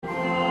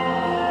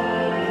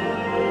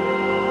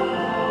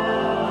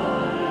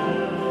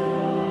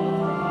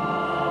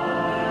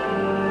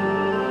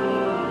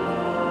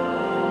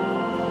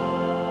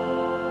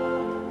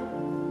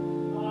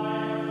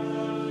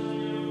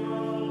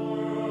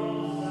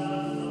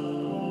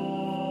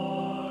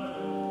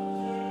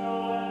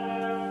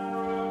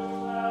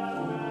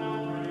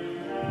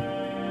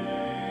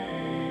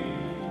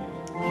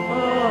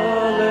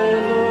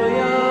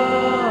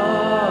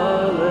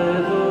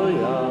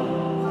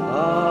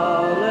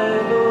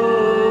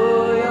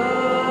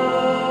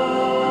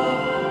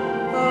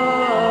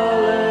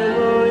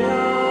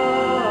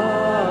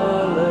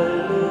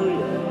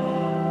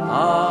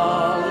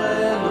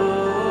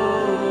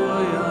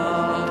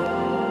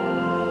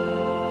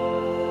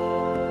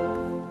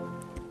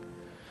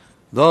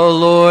The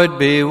Lord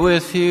be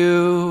with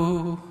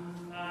you.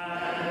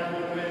 And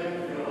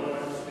with your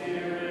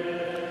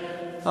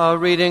spirit. A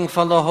reading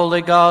from the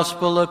Holy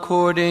Gospel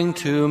according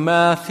to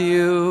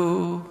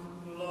Matthew.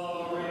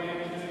 Glory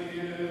to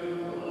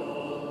you, O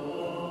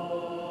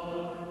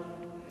Lord.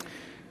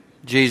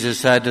 Jesus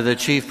said to the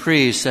chief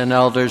priests and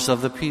elders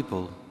of the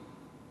people,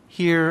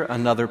 "Hear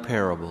another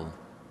parable.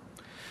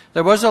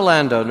 There was a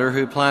landowner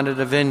who planted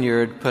a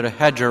vineyard, put a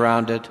hedge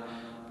around it,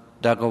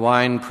 dug a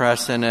wine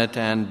press in it,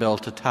 and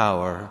built a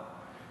tower.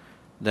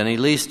 Then he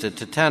leased it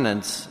to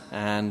tenants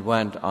and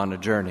went on a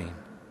journey.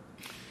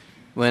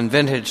 When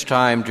vintage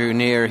time drew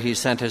near, he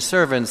sent his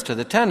servants to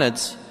the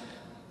tenants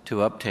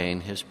to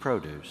obtain his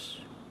produce.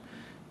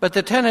 But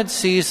the tenants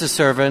seized the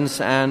servants,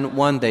 and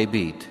one they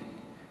beat,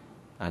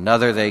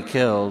 another they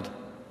killed,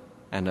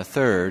 and a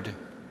third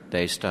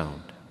they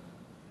stoned.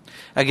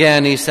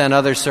 Again he sent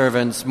other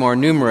servants more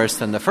numerous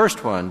than the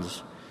first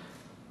ones,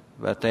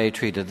 but they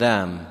treated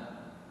them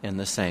in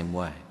the same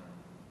way.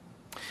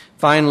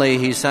 Finally,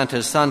 he sent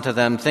his son to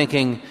them,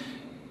 thinking,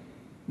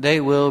 'They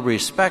will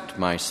respect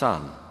my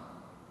son.'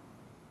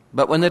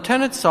 But when the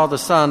tenants saw the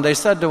son, they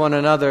said to one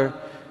another,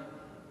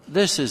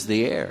 'This is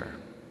the heir.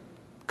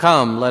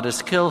 Come, let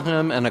us kill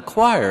him and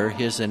acquire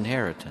his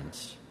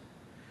inheritance.'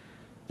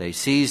 They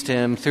seized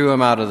him, threw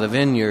him out of the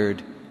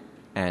vineyard,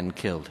 and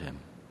killed him.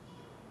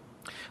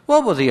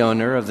 What will the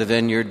owner of the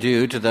vineyard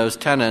do to those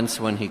tenants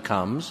when he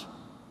comes?"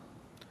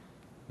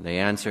 They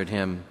answered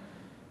him,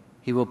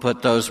 "He will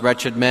put those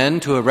wretched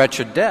men to a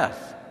wretched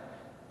death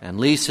and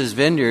lease his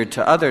vineyard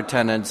to other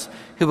tenants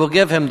who will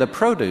give him the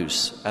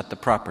produce at the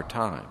proper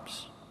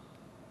times."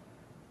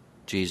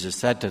 Jesus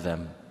said to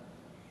them,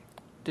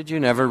 "Did you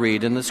never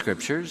read in the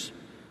Scriptures,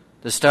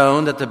 'The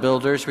stone that the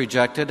builders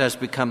rejected has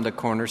become the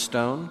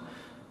cornerstone.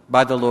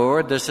 By the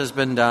Lord this has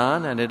been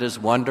done, and it is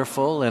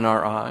wonderful in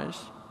our eyes?'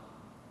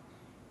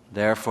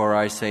 Therefore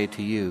I say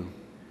to you,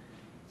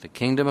 the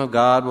kingdom of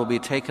God will be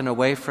taken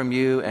away from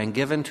you and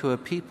given to a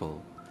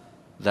people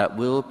that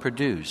will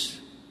produce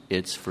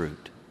its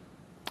fruit."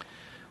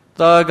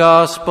 The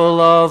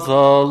Gospel of the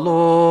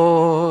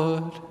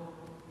Lord.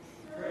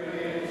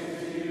 Praise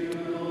to you,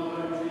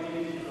 Lord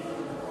Jesus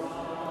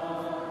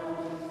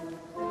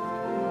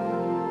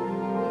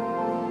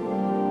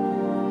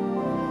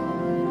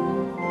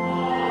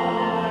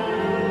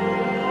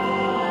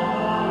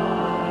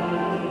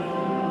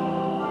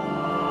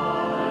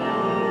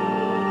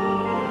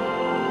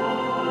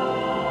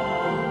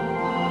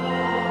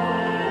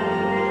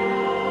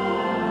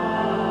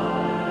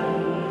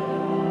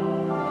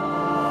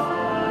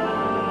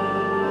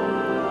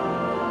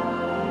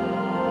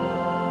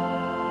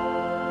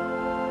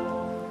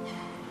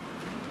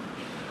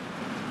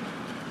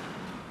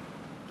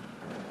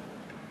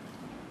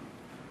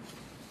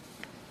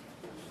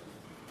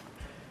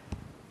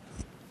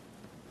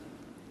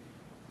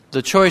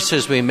The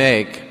choices we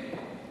make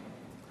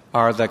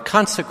are the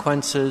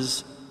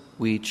consequences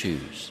we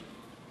choose.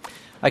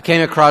 I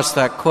came across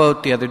that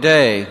quote the other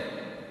day,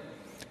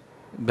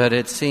 but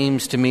it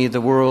seems to me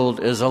the world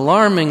is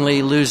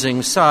alarmingly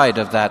losing sight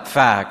of that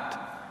fact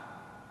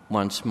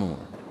once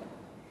more.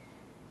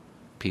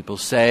 People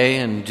say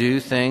and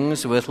do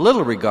things with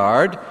little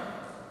regard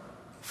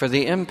for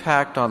the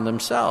impact on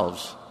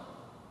themselves,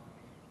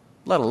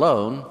 let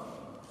alone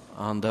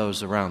on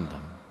those around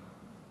them.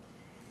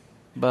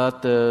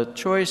 But the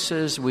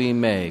choices we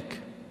make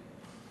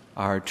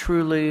are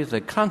truly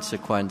the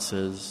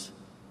consequences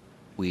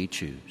we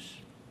choose.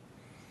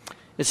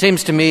 It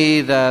seems to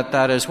me that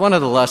that is one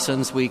of the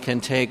lessons we can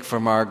take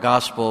from our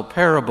gospel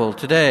parable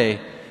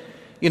today.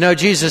 You know,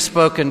 Jesus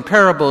spoke in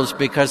parables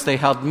because they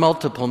held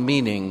multiple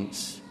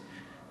meanings,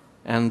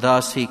 and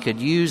thus he could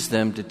use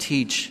them to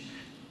teach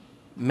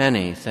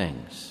many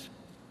things.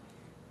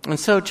 And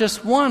so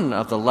just one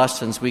of the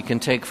lessons we can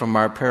take from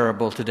our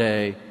parable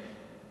today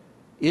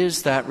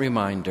is that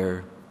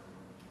reminder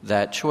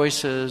that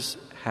choices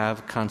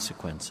have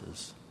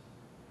consequences.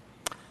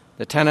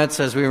 The tenants,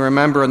 as we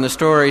remember in the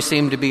story,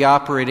 seem to be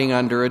operating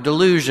under a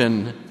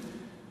delusion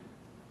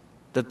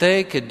that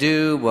they could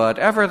do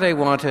whatever they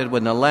wanted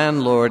when the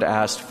landlord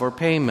asked for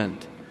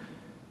payment.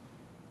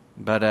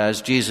 But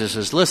as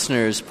Jesus'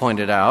 listeners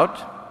pointed out,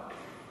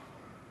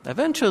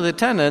 eventually the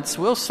tenants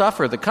will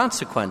suffer the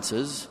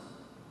consequences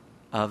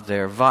of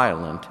their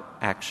violent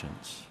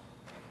actions.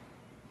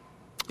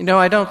 You know,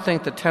 I don't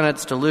think the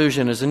tenant's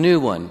delusion is a new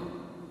one,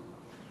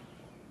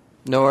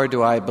 nor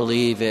do I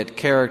believe it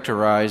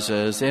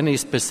characterizes any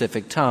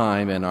specific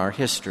time in our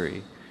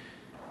history.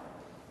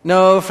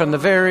 No, from the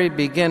very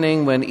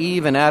beginning, when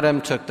Eve and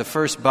Adam took the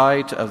first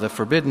bite of the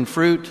forbidden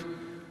fruit,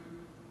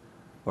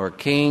 or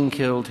Cain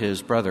killed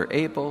his brother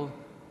Abel,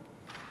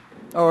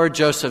 or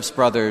Joseph's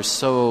brothers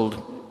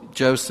sold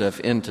Joseph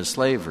into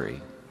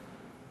slavery,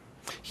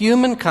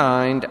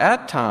 humankind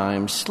at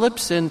times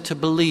slips into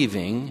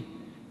believing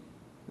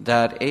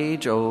that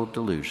age-old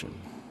delusion.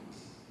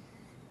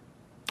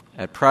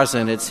 At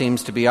present, it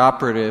seems to be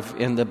operative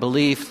in the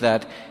belief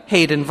that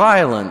hate and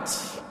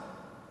violence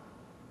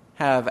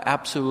have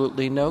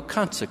absolutely no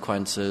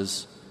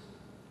consequences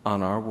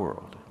on our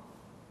world.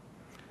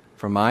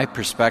 From my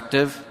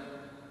perspective,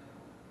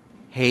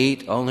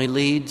 hate only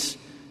leads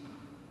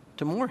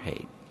to more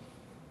hate.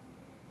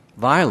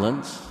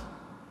 Violence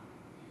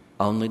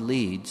only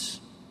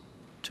leads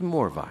to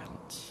more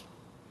violence.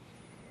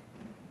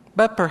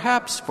 But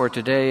perhaps for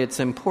today it's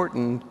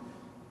important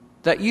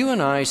that you and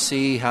I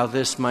see how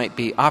this might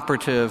be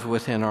operative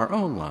within our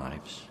own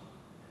lives,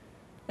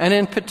 and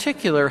in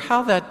particular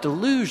how that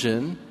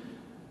delusion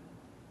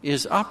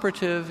is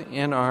operative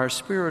in our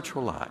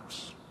spiritual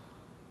lives.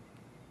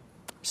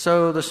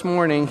 So this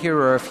morning, here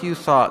are a few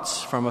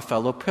thoughts from a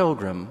fellow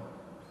pilgrim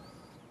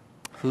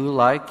who,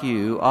 like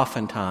you,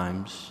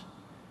 oftentimes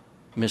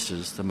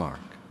misses the mark.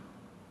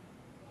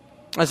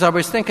 As I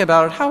was thinking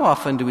about it, how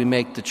often do we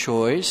make the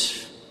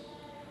choice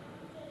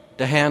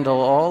to handle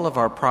all of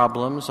our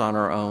problems on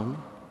our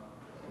own?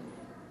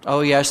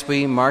 Oh yes,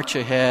 we march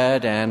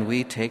ahead and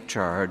we take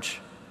charge,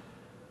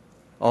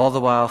 all the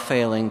while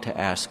failing to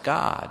ask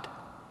God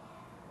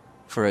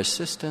for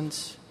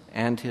assistance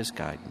and His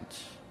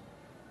guidance.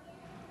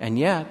 And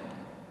yet,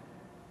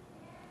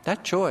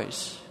 that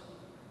choice,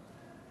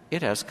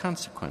 it has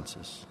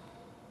consequences.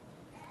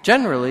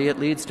 Generally, it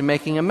leads to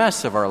making a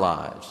mess of our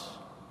lives,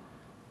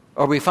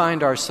 or we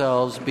find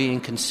ourselves being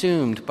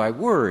consumed by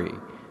worry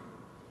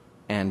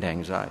and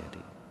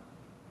anxiety.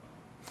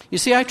 You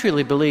see, I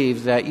truly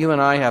believe that you and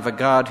I have a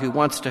God who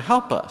wants to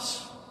help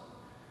us.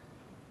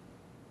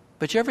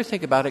 But you ever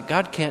think about it,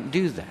 God can't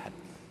do that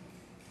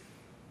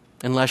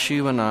unless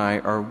you and I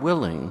are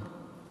willing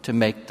to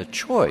make the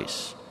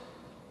choice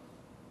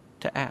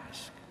to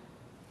ask.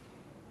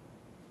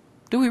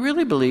 Do we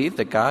really believe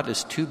that God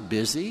is too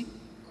busy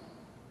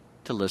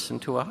to listen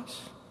to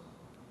us?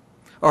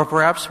 Or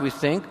perhaps we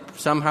think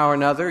somehow or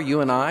another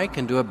you and I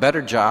can do a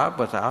better job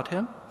without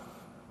Him?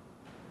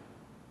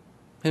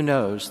 Who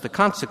knows? The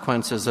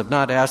consequences of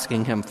not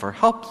asking Him for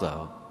help,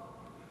 though,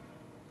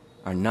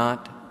 are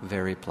not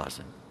very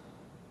pleasant.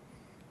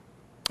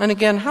 And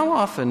again, how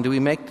often do we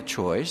make the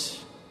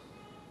choice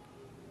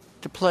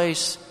to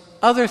place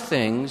other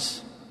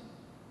things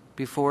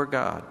before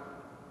God,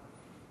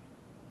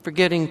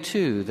 forgetting,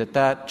 too, that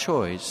that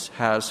choice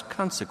has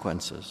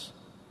consequences?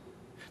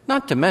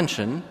 Not to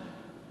mention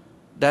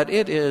that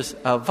it is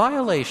a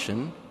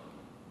violation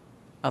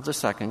of the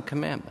second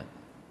commandment.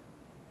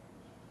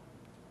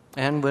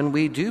 And when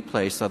we do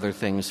place other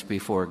things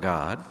before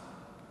God,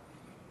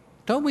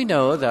 don't we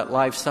know that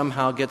life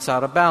somehow gets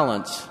out of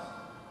balance?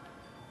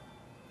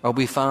 Or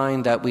we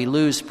find that we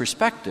lose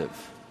perspective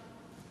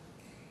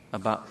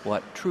about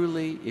what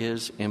truly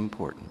is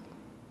important.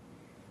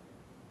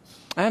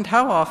 And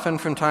how often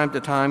from time to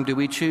time do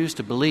we choose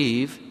to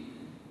believe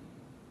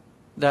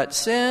that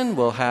sin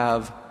will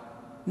have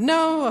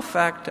no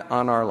effect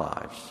on our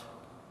lives?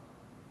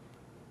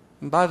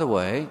 And by the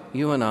way,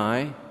 you and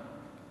I,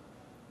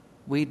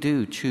 we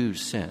do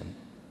choose sin.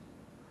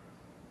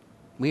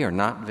 We are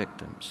not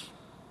victims.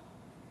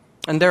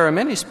 And there are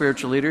many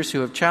spiritual leaders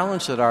who have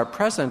challenged that our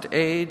present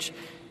age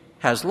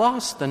has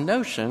lost the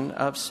notion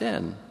of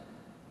sin.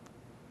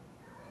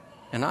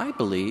 And I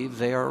believe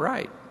they are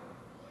right.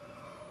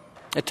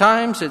 At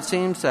times it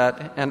seems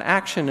that an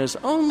action is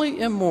only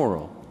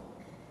immoral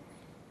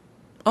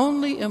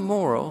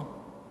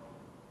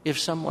if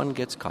someone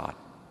gets caught.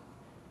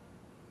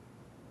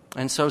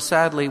 And so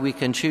sadly we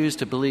can choose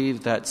to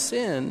believe that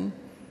sin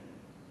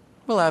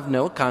will have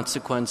no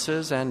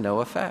consequences and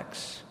no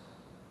effects.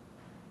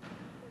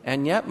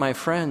 And yet, my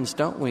friends,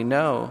 don't we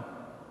know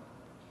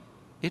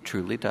it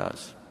truly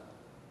does?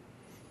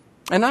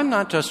 And I'm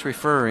not just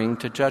referring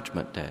to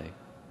Judgment Day.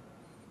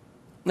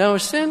 No,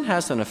 sin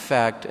has an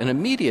effect, an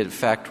immediate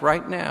effect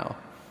right now.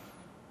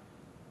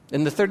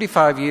 In the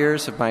 35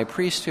 years of my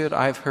priesthood,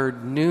 I've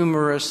heard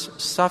numerous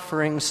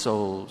suffering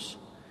souls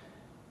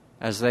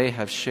as they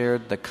have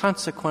shared the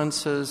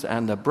consequences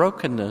and the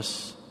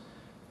brokenness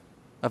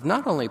of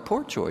not only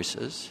poor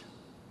choices,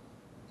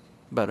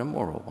 but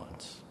immoral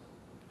ones.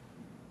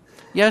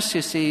 Yes,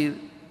 you see,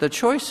 the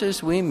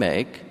choices we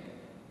make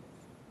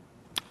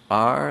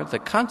are the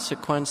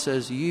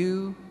consequences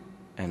you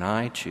and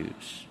I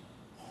choose.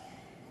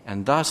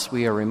 And thus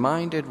we are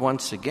reminded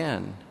once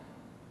again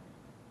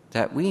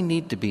that we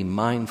need to be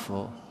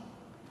mindful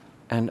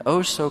and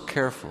oh so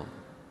careful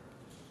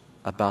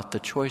about the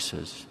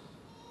choices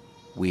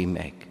we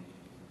make.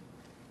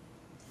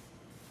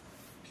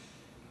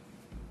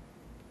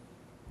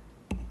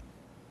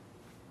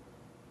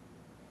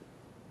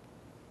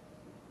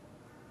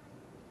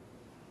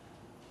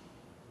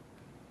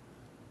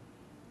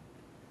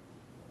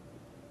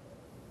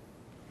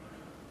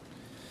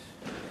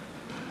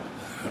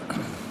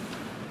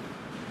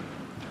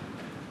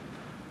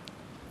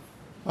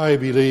 I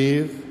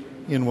believe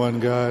in one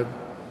God,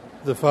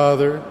 the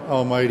Father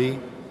Almighty,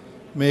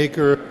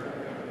 maker